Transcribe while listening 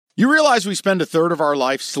You realize we spend a third of our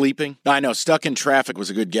life sleeping? I know, stuck in traffic was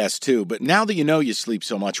a good guess too, but now that you know you sleep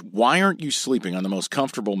so much, why aren't you sleeping on the most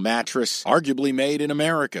comfortable mattress arguably made in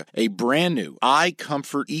America? A brand new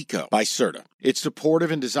iComfort Eco by Serta. It's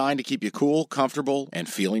supportive and designed to keep you cool, comfortable, and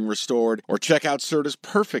feeling restored. Or check out Serta's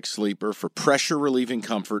Perfect Sleeper for pressure-relieving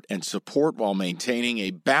comfort and support while maintaining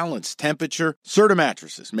a balanced temperature. Serta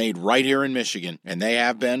mattresses, made right here in Michigan, and they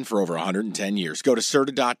have been for over 110 years. Go to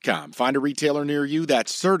Serta.com. Find a retailer near you.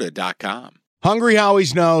 That's Serta.com. Hungry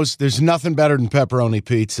Howie's knows there's nothing better than pepperoni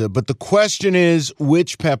pizza, but the question is,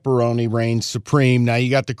 which pepperoni reigns supreme? Now,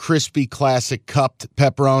 you got the crispy, classic cupped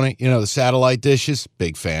pepperoni, the satellite dishes.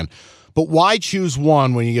 Big fan. But why choose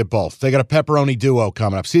one when you get both? They got a pepperoni duo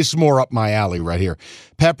coming up. See, this is more up my alley right here.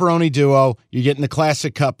 Pepperoni duo, you're getting the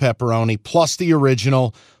classic cup pepperoni, plus the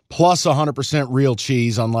original, plus 100% real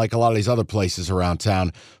cheese, unlike a lot of these other places around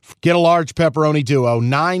town. Get a large pepperoni duo,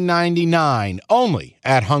 $9.99, only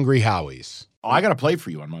at Hungry Howie's. Oh, I got to play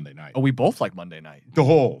for you on Monday night. Oh, we both like Monday night.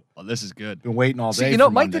 Oh, this is good. Been waiting all day. See,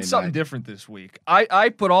 Mike did something different this week. I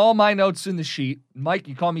put all my notes in the sheet. Mike,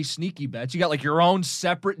 you call me sneaky bets. You got like your own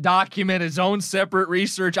separate document, his own separate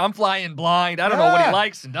research. I'm flying blind. I don't know what he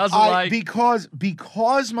likes and doesn't like. Because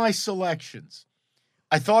my selections.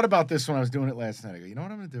 I thought about this when I was doing it last night. I go, you know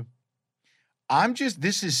what I'm going to do?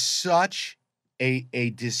 This is such a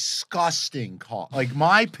disgusting call. Like,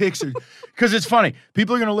 my picks are, because it's funny.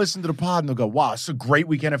 People are going to listen to the pod and they'll go, wow, it's a great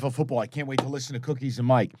week NFL football. I can't wait to listen to Cookies and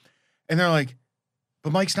Mike. And they're like,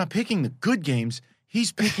 but Mike's not picking the good games.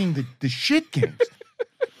 He's picking the shit games.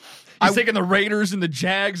 He's taking the Raiders and the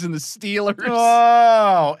Jags and the Steelers.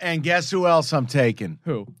 Oh, and guess who else I'm taking?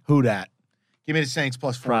 Who? Who dat? Give me the Saints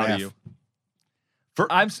plus 4.5. Proud of you.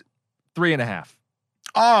 I'm 3.5.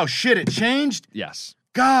 Oh, shit, it changed? Yes.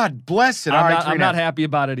 God bless it. I'm not happy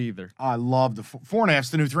about it either. I love the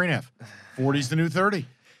 4.5's the new 3.5. 40's the new 30.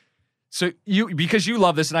 So because you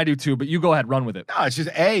love this and I do too, but you go ahead, run with it. No, it's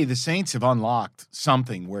just the Saints have unlocked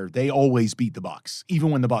something where they always beat the Bucs,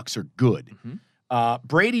 even when the Bucs are good. Mm-hmm.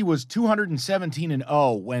 Brady was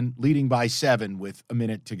 217-0 when leading by 7 with a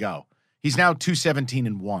minute to go. He's now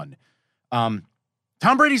 217-1.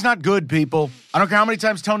 Tom Brady's not good, people. I don't care how many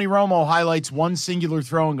times Tony Romo highlights one singular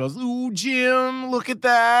throw and goes, ooh, Jim, look at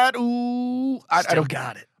that. Ooh. I don't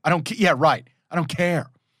got it. I don't care. Yeah, right. I don't care.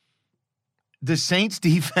 The Saints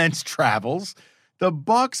defense travels. The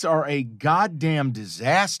Bucs are a goddamn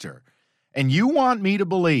disaster. And you want me to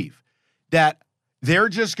believe that they're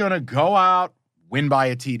just going to go out, win by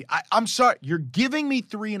a TD. I'm sorry. You're giving me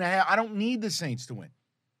 3.5. I don't need the Saints to win.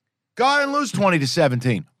 Go ahead and lose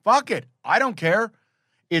 20-17. Fuck it. I don't care.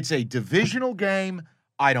 It's a divisional game.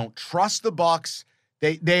 I don't trust the Bucs.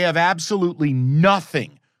 They have absolutely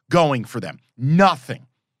nothing going for them. Nothing.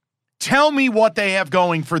 Tell me what they have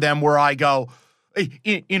going for them where I go,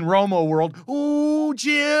 in Romo world, ooh,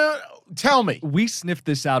 Jim, tell me. We sniffed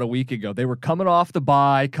this out a week ago. They were coming off the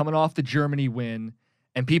bye, coming off the Germany win,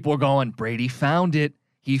 and people were going, Brady found it.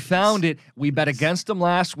 He found it. We bet against him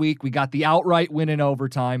last week. We got the outright win in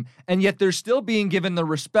overtime, and yet they're still being given the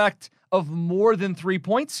respect of more than 3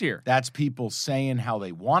 points here. That's people saying how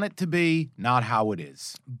they want it to be, not how it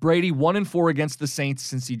is. Brady 1-4 against the Saints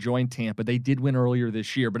since he joined Tampa. They did win earlier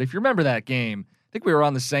this year, but if you remember that game, I think we were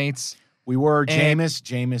on the Saints. We were.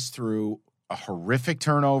 Jameis threw a horrific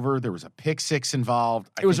turnover. There was a pick six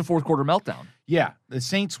involved. It was a fourth quarter meltdown. Yeah, the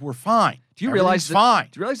Saints were fine. Do you realize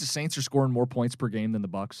the Saints are scoring more points per game than the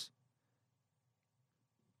Bucs?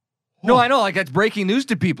 No, I know. Like, that's breaking news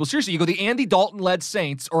to people. Seriously, you go, the Andy Dalton-led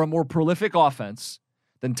Saints are a more prolific offense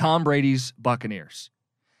than Tom Brady's Buccaneers.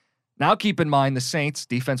 Now, keep in mind, the Saints'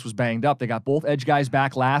 defense was banged up. They got both edge guys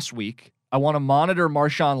back last week. I want to monitor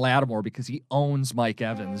Marshawn Lattimore because he owns Mike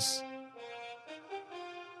Evans.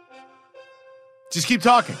 Just keep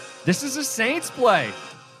talking. This is a Saints play.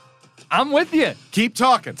 I'm with you. Keep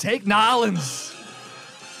talking. Take Nolans.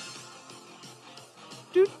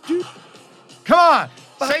 Come on.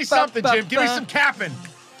 Say something, Jim. Give me some capping.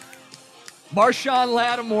 Marshawn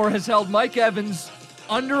Lattimore has held Mike Evans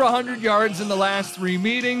under 100 yards in the last 3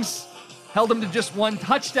 meetings. Held him to just 1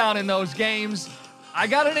 touchdown in those games. I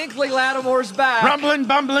got an inkling Lattimore's back. Rumbling,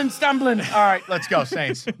 bumbling, stumbling. All right, let's go,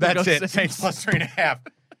 Saints. That's it. Saints plus 3.5.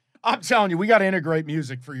 I'm telling you, we got to integrate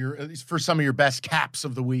music for some of your best caps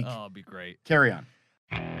of the week. Oh, it'd be great. Carry on.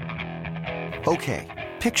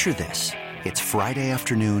 Okay, picture this. It's Friday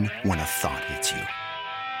afternoon when a thought hits you.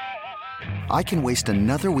 I can waste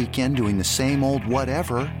another weekend doing the same old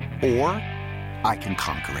whatever, or I can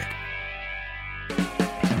conquer it.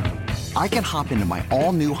 I can hop into my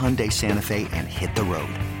all-new Hyundai Santa Fe and hit the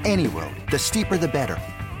road. Any road. The steeper, the better.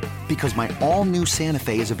 Because my all-new Santa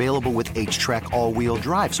Fe is available with H-Track all-wheel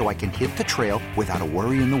drive, so I can hit the trail without a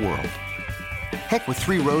worry in the world. Heck, with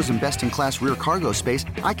 3 rows and best-in-class rear cargo space,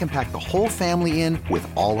 I can pack the whole family in with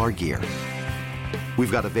all our gear.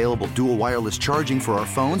 We've got available dual wireless charging for our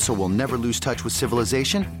phones, so we'll never lose touch with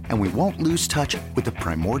civilization, and we won't lose touch with the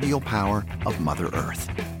primordial power of Mother Earth.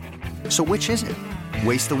 So which is it?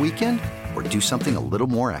 Waste the weekend or do something a little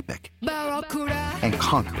more epic? And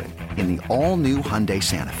conquer it in the all-new Hyundai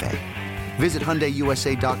Santa Fe. Visit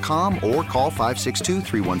HyundaiUSA.com or call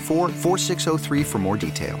 562-314-4603 for more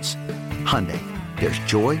details. Hyundai, there's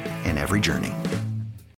joy in every journey.